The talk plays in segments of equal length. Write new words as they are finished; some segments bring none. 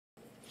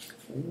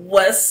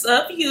What's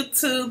up,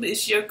 YouTube?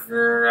 It's your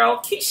girl,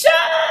 Keisha.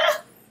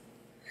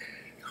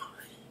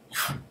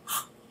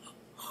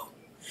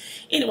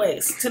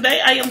 Anyways, today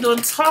I am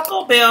doing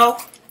Taco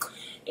Bell.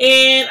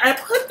 And I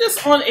put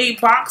this on a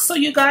box so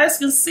you guys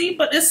can see,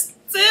 but it's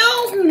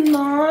still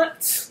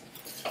not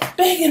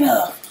big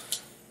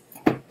enough.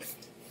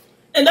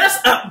 And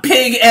that's a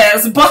big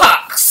ass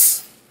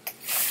box.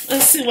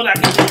 Let's see what I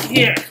can do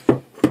here.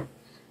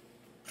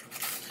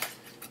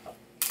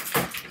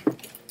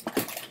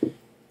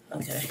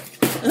 Okay.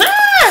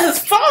 Ah, it's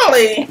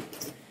falling.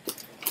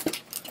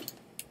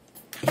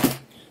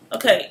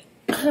 Okay,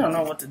 I don't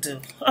know what to do.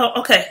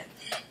 Oh, okay.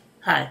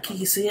 Hi, can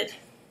you see it?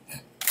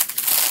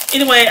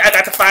 Anyway, I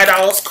got the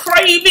 $5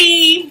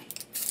 Craving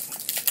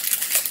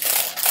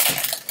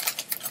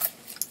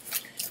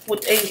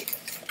with a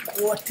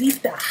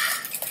gordita.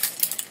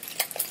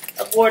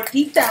 A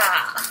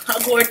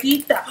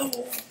gordita.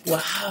 Oh,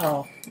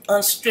 wow.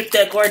 Unstrip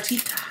that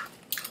gordita.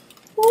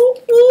 Ooh,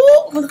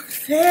 ooh, look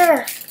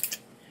there.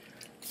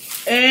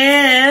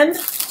 And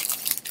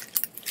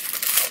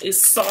a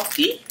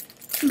softy,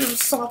 little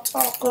soft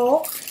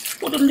taco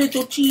with a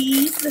little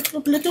cheese,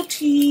 little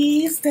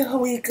cheese. There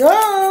we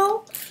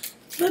go.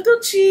 Little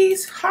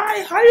cheese.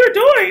 Hi, how you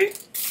doing?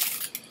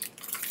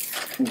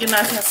 You know,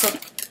 I have some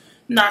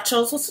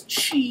nachos with some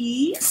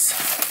cheese.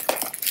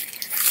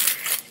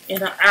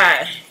 And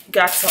I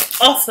got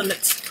some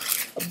ultimate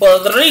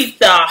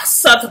burrito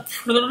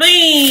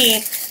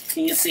supreme.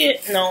 Can you see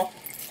it? No,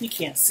 you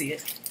can't see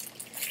it.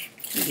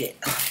 Yeah.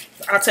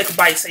 I'll take a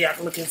bite so y'all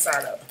can look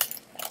inside of it.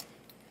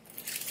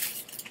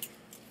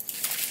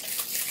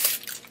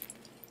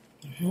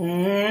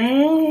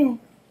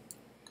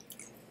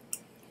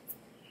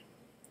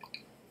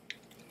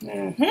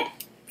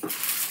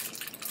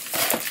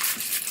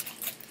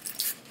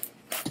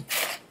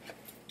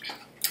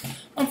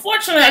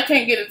 Unfortunately, I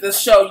can't get it to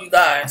show you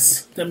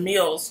guys the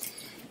meals.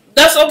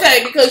 That's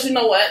okay, because you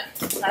know what?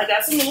 I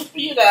got some news for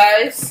you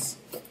guys.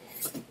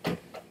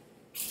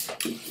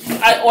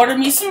 I ordered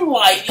me some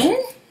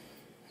lighting.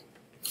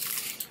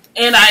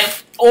 And I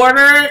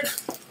ordered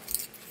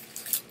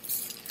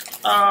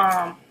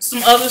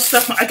some other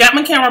stuff. I got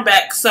my camera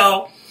back,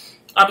 so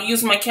I'll be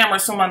using my camera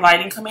so my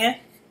lighting come in.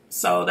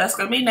 So that's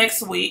going to be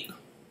next week.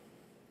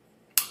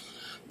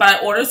 But I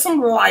ordered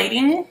some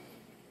lighting,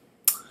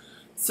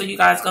 so you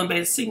guys are going to be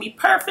able to see me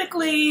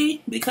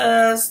perfectly,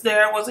 because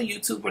there was a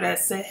YouTuber that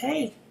said,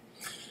 hey,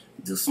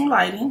 do some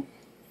lighting.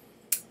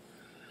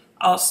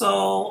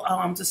 Also,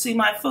 to see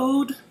my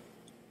food.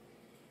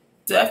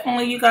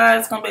 Definitely you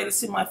guys going to be able to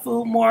see my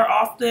food more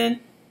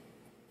often.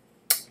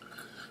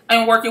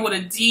 I'm working with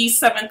a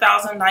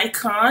D7000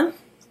 Nikon.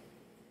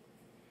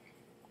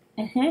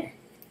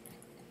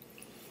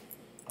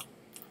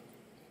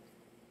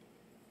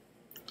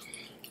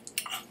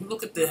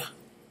 Look at this.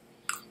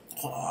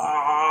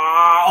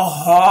 Oh.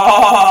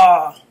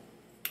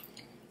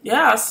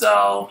 Yeah,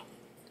 so.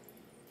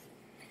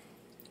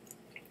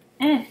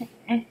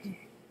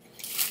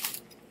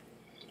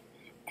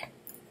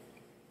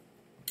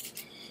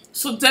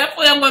 So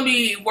definitely I'm going to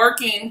be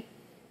working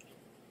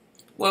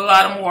with a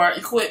lot of more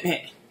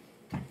equipment.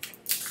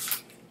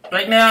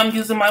 Right now I'm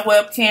using my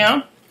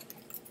webcam.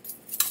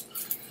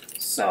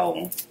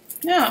 So,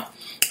 yeah.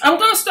 I'm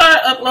going to start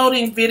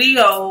uploading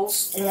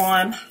videos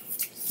on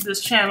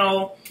this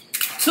channel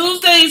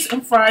Tuesdays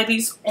and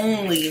Fridays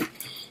only.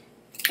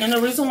 And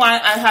the reason why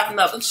I have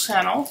another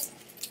channel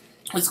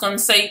is going to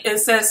say, it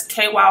says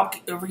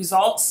KWOW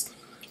results.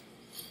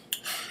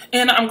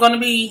 And I'm going to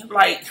be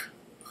like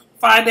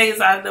 5 days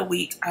out of the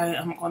week, I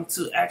am going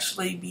to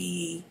actually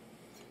be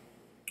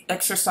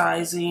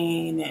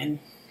exercising and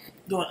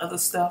doing other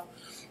stuff,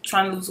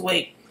 trying to lose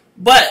weight.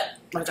 But,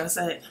 like I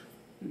said,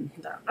 I'm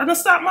going to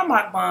stop my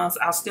MukBanks.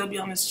 I'll still be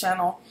on this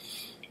channel,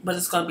 but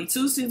it's going to be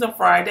Tuesdays and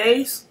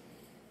Fridays.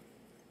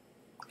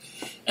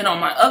 And on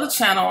my other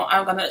channel,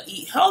 I'm going to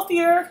eat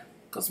healthier,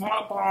 because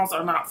MukBanks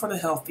are not for the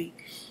healthy.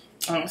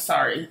 I'm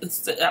sorry, it's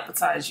to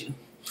appetize you.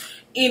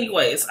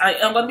 Anyways, I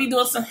am going to be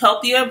doing some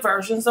healthier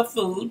versions of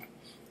food,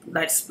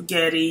 like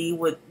spaghetti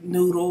with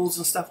noodles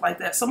and stuff like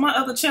that. So my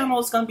other channel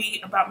is going to be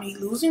about me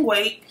losing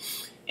weight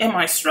and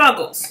my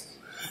struggles.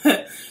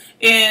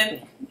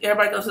 And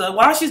everybody goes, like,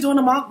 while she's doing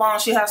the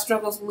MukBank, she has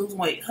struggles with losing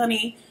weight.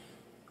 Honey,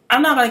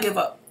 I'm not going to give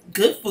up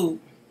good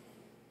food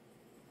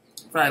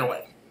right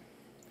away.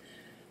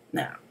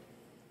 Now,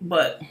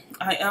 but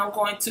I am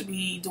going to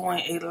be doing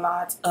a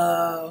lot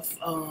of,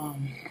 I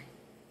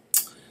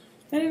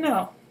don't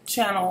know,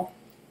 channel.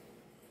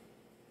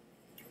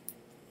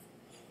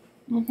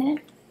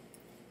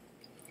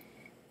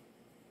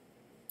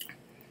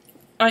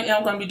 I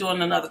am going to be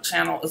doing another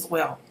channel as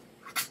well.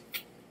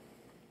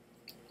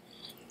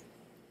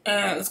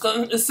 And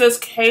it says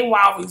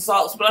KWOW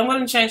results, but I'm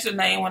going to change the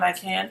name when I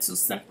can to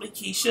simply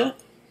Keisha.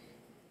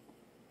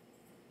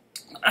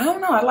 I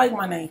don't know, I like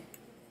my name.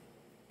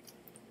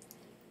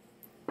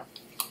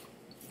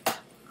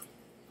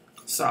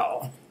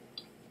 So,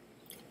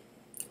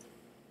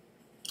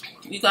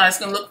 you guys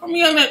can look for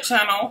me on that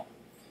channel.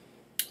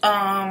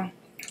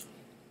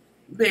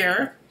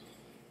 There.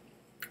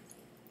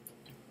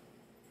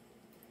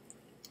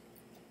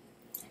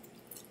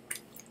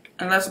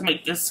 And let's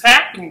make this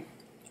happen.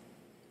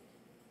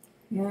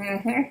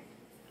 Mm-hmm.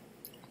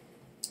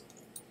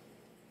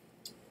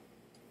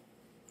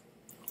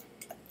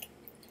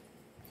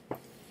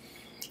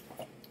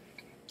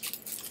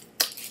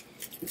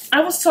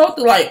 I was told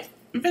to like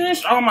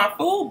finish all my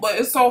food, but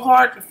it's so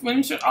hard to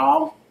finish it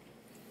all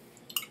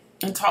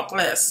and talk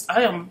less.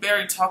 I am a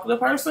very talkative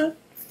person.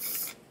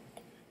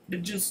 The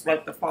juice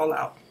like to fall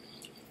out.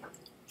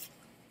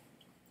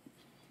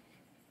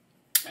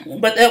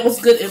 But that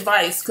was good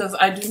advice because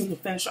I do need to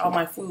finish all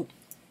my food.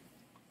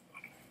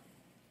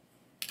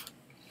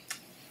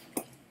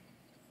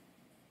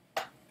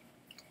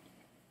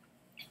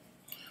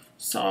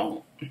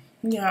 So,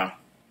 yeah,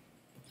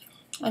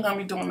 I'm going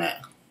to be doing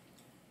that.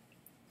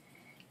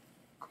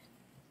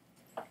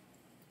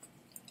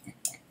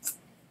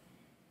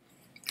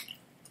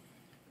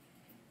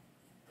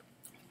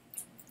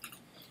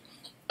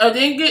 I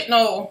didn't get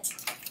no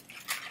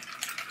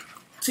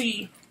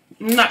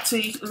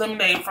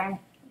lemonade from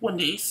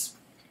Wendy's.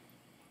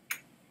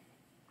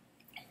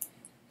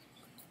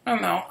 I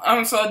don't know.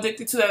 I'm so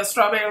addicted to that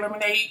strawberry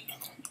lemonade.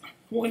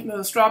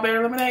 The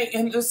strawberry lemonade,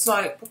 and it's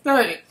like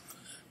pathetic.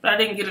 But I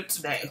didn't get it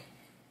today.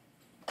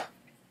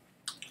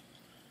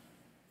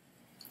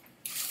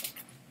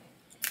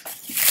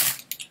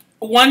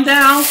 One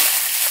down,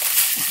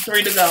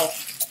 3 to go.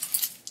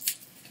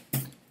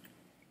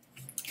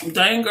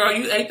 Dang, girl,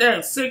 you ate that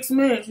in 6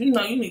 minutes. You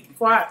know you need to be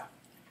quiet.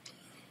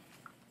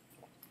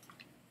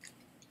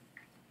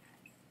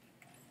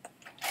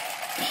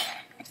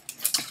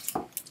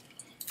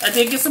 I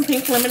did get some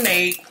pink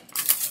lemonade.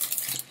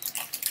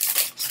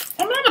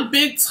 I'm not a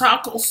big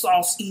taco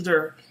sauce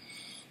eater.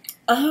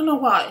 I don't know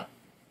why.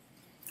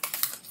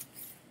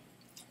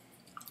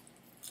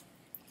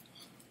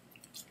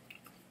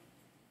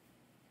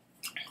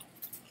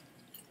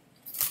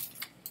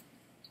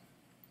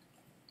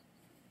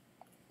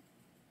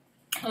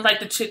 I like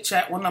to chit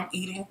chat when I'm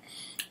eating.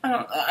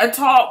 I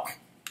talk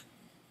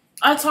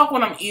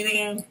when I'm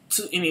eating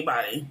to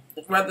anybody,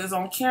 whether it's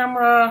on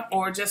camera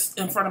or just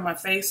in front of my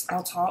face.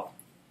 I'll talk.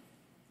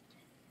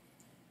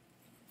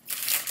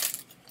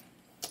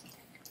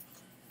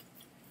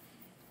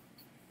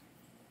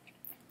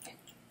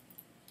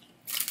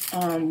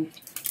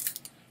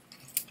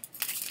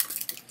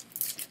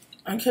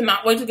 I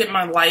cannot wait to get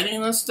my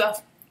lighting and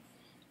stuff.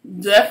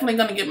 Definitely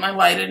going to get my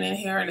lighting in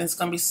here, and it's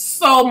going to be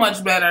so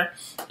much better.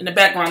 In the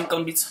background, it's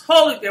going to be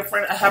totally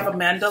different. I have a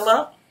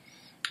mandala.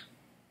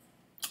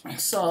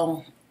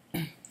 So,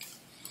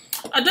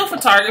 I do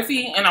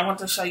photography, and I want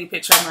to show you a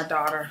picture of my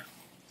daughter.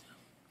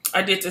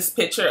 I did this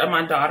picture of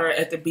my daughter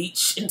at the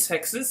beach in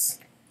Texas.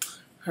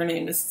 Her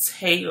name is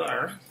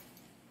Taylor.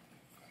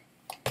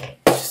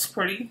 She's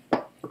pretty.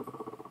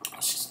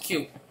 She's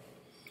cute.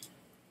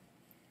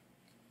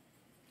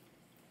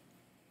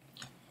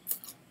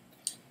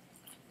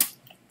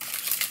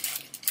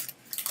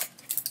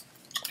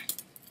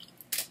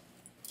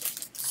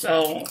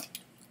 So,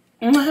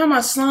 I'm gonna have my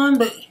son,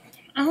 but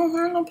I don't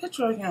have no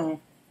picture of him.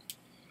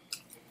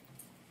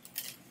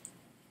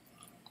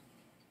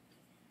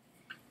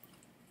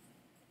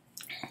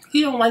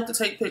 He don't like to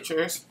take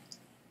pictures.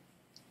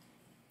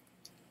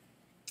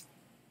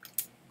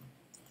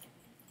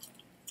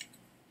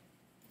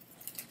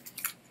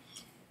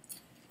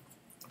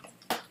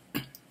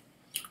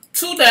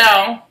 Two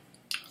down,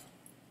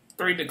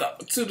 3 to go.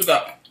 2 to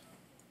go.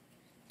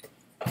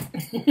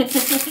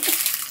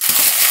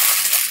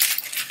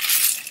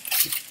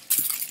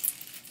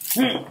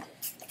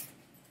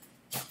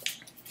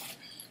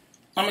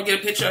 I'm gonna get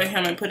a picture of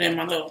him and put it in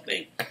my little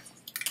thing.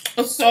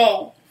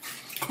 So,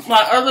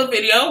 my other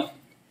video,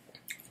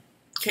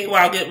 okay, well,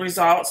 I'll get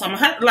results. I'm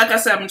gonna like I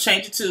said, I'm gonna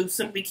change it to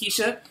Simply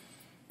Keisha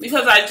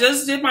because I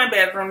just did my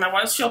bedroom. I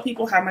want to show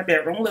people how my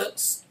bedroom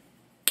looks,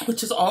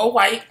 which is all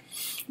white.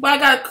 But I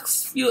got a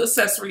few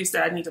accessories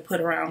that I need to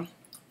put around.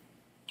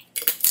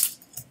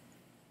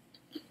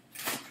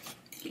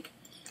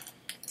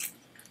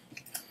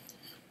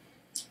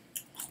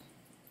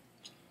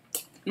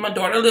 My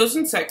daughter lives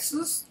in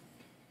Texas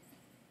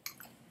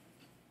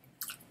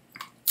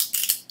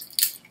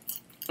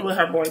with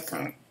her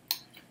boyfriend.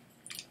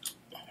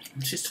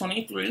 She's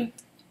 23.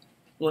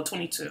 Well,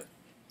 22.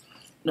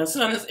 My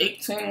son is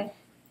 18.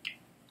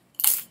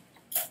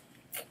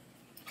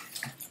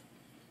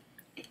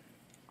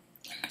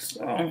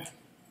 So, I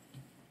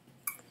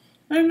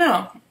don't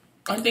know.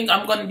 I think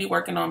I'm going to be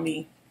working on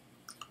me.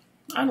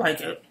 I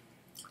like it.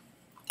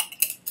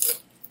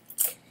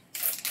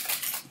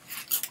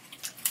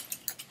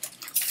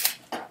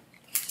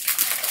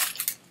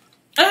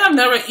 I have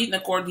never eaten a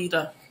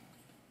gordita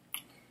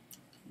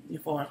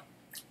before.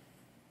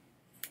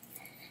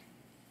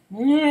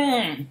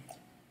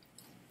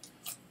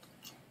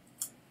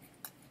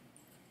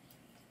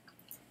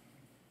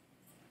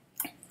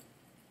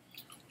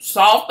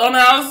 Soft on the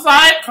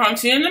outside,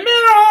 crunchy in the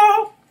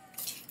middle.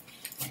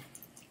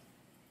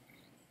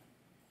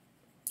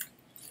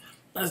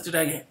 Let's do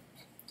that again.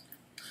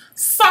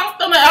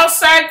 Soft on the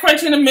outside,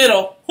 crunchy in the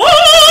middle. Woo!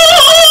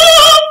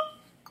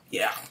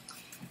 Yeah.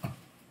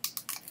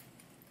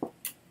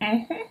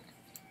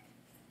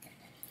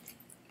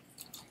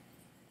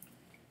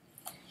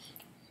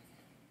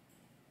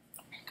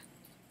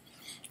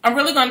 I'm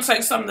really going to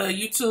take some of the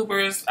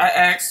YouTubers I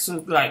asked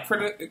to like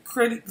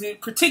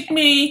critique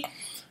me.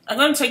 I'm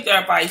going to take their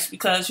advice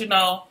because, you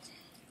know,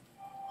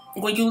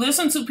 when you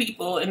listen to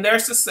people and their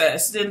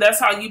success, then that's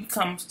how you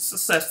become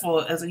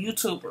successful as a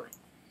YouTuber.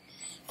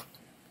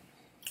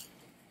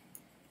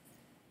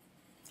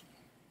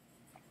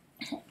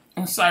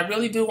 And so I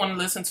really do want to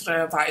listen to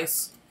their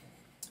advice.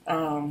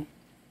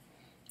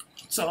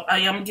 So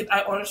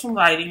I ordered some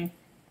lighting.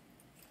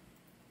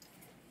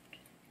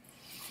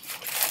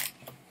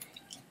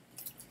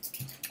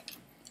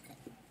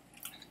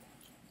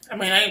 I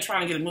mean, I ain't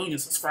trying to get 1 million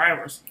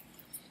subscribers.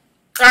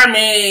 I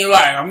mean,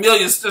 like 1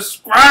 million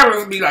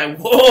subscribers be like,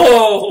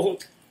 whoa.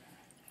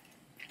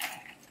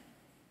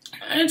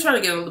 I ain't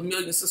trying to get 1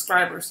 million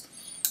subscribers.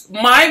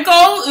 My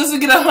goal is to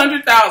get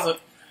 100,000.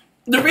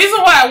 The reason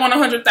why I want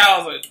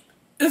 100,000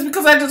 is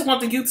because I just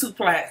want the YouTube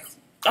plaque.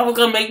 I was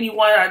gonna make me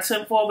one out of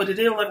 10 for, but it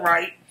didn't look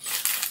right.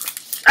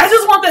 I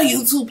just want that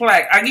YouTube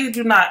plaque. I get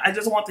you not. I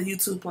just want the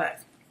YouTube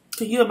plaque.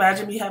 Can you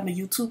imagine me having a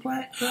YouTube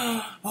plaque?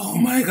 Oh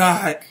my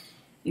God.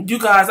 You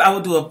guys, I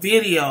would do a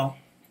video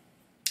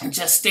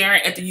just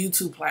staring at the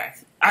YouTube plaque.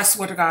 I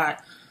swear to God.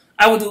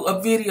 I would do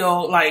a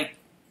video like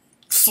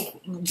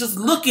just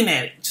looking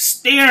at it. Just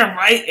staring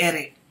right at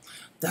it.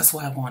 That's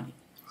what I wanted.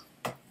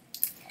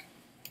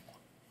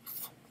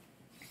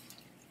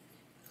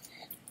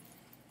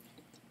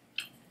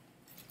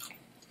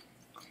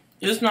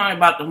 It's not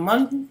about the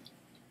money.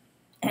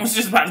 It's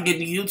just about to get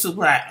the YouTube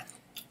plaque.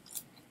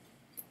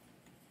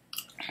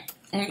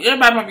 And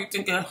everybody might be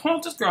thinking,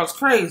 oh, this girl's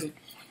crazy.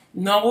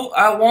 No,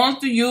 I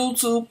want the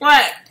YouTube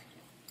plaque.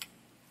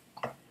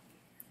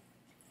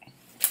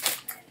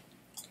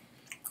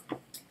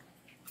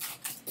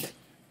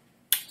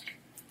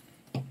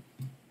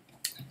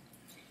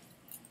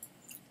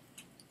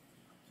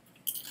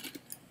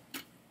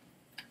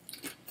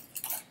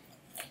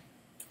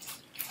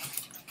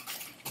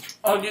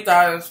 Oh, you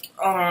guys,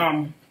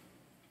 I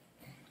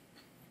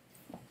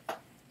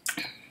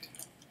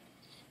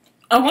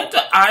went to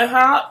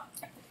IHOP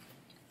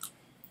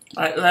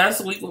like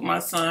last week with my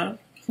son.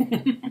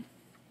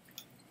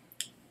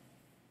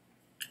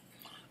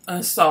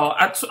 And so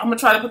I'm going to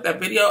try to put that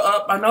video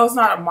up. I know it's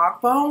not a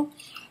MukBank,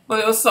 but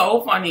it was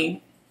so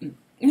funny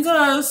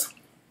because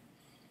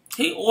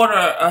he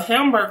ordered a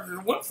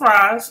hamburger with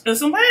fries and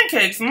some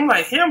pancakes. And I'm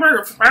like,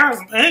 hamburger, fries,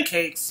 and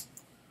pancakes?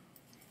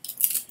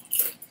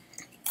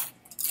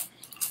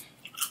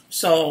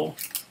 So,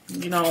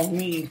 you know,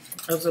 me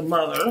as a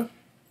mother,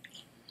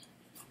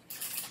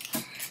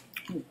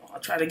 I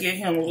try to get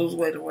him to lose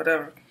weight or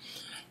whatever.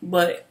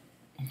 But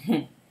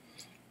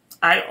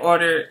I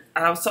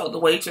told the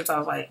waitress, I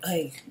was like,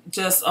 hey,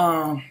 just,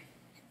 I'll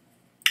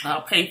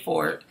pay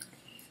for it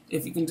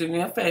if you can do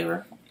me a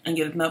favor and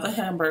get another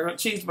hamburger,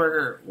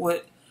 cheeseburger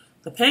with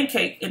the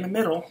pancake in the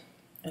middle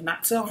and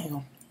not tell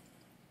him.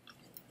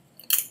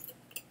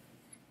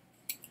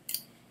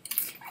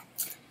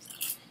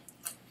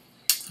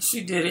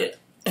 She did it.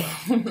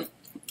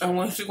 And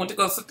when she went to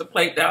go sit the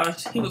plate down,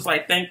 he was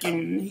like, thank you.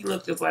 And he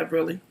looked just like,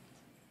 really?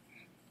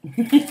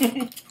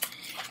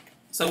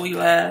 So we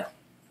laughed.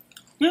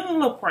 A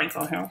little prank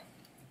on him.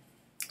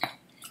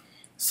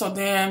 So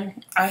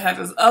then I had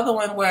this other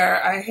one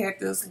where I had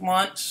this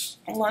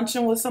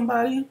luncheon with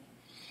somebody.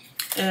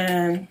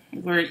 And we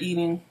were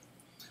eating.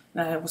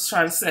 And I was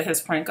trying to set his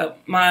prank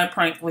up. My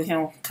prank with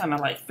him kind of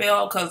like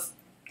failed because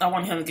I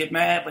wanted him to get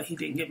mad, but he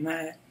didn't get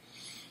mad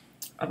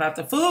about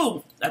the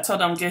food. I told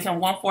him to give him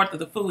 1/4 of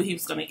the food he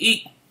was going to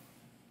eat.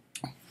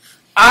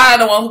 I,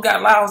 the one who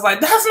got loud, was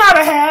like, that's not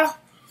a half.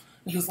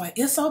 And he was like,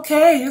 it's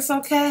okay, it's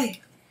okay.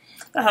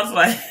 I was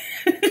like,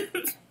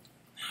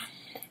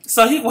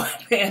 so he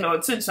wasn't paying no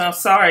attention. I'm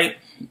sorry.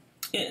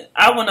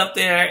 I went up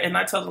there and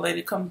I told the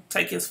lady to come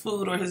take his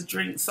food or his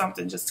drink,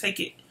 something, just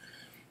take it.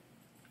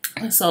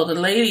 And so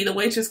the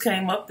waitress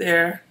came up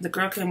there, the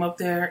girl came up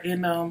there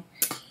and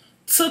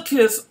took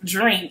his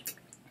drink.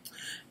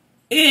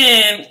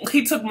 And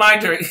he took my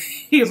drink.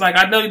 He was like,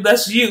 I know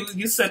that's you.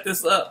 You set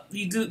this up.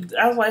 You do.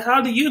 I was like,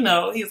 how do you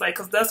know? He's like,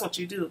 because that's what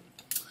you do.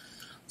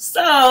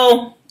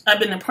 So, I've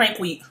been in prank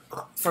week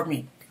for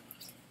me.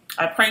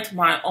 I pranked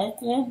my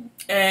uncle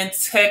and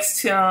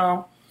text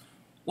him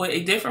with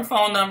a different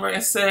phone number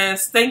and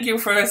says, thank you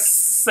for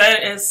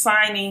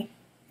signing.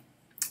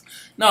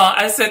 No,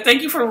 I said,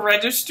 thank you for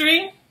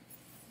registering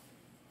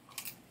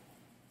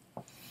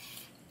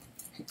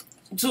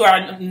to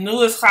our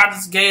newest,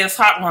 hottest, gayest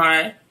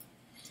hotline.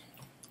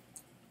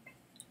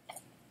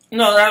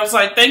 No, I was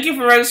like, thank you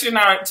for registering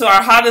to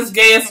our hottest,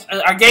 gayest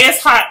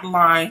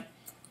hotline.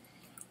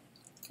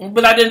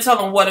 But I didn't tell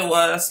them what it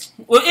was.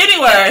 Well,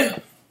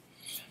 anyway,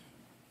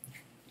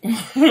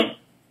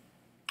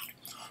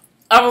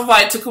 I was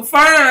like, to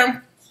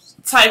confirm,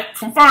 type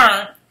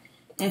confirm.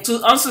 And to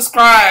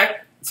unsubscribe,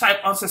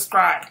 type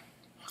unsubscribe.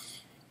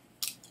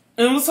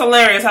 It was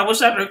hilarious. I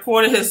wish I had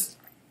recorded his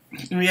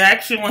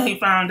reaction when he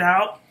found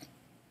out.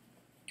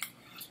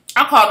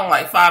 I called him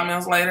like 5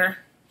 minutes later.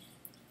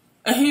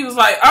 And he was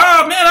like,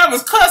 oh man, I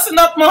was cussing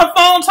up my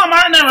phone, talking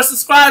I never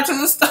subscribed to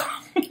this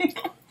stuff.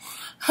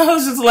 I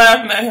was just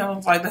laughing at him. I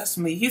was like, that's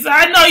me. He said,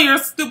 I know your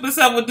stupid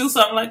self would do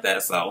something like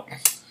that. So,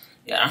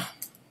 yeah.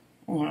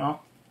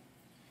 Well.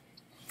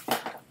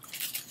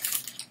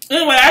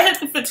 Anyway, I hit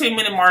the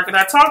 15-minute mark, and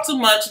I talked too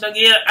much. And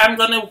again, I'm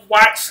going to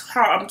watch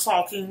how I'm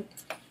talking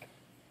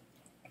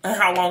and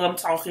how long I'm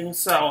talking.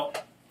 So,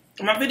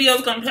 my video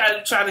is going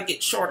to try to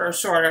get shorter and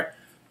shorter.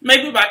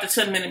 Maybe about the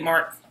 10-minute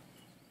mark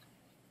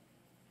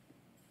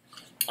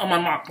on my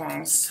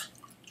mukbangs.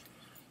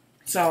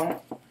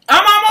 So,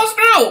 I'm almost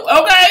through,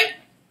 okay?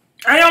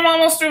 I am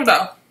almost through,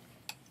 though.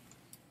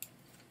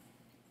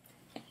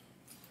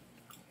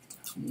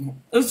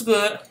 It's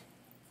good.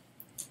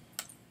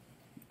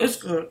 It's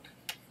good.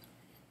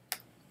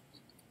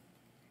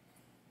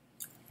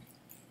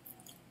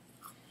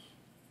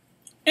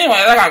 Anyway,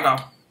 I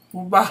gotta go.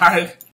 Bye.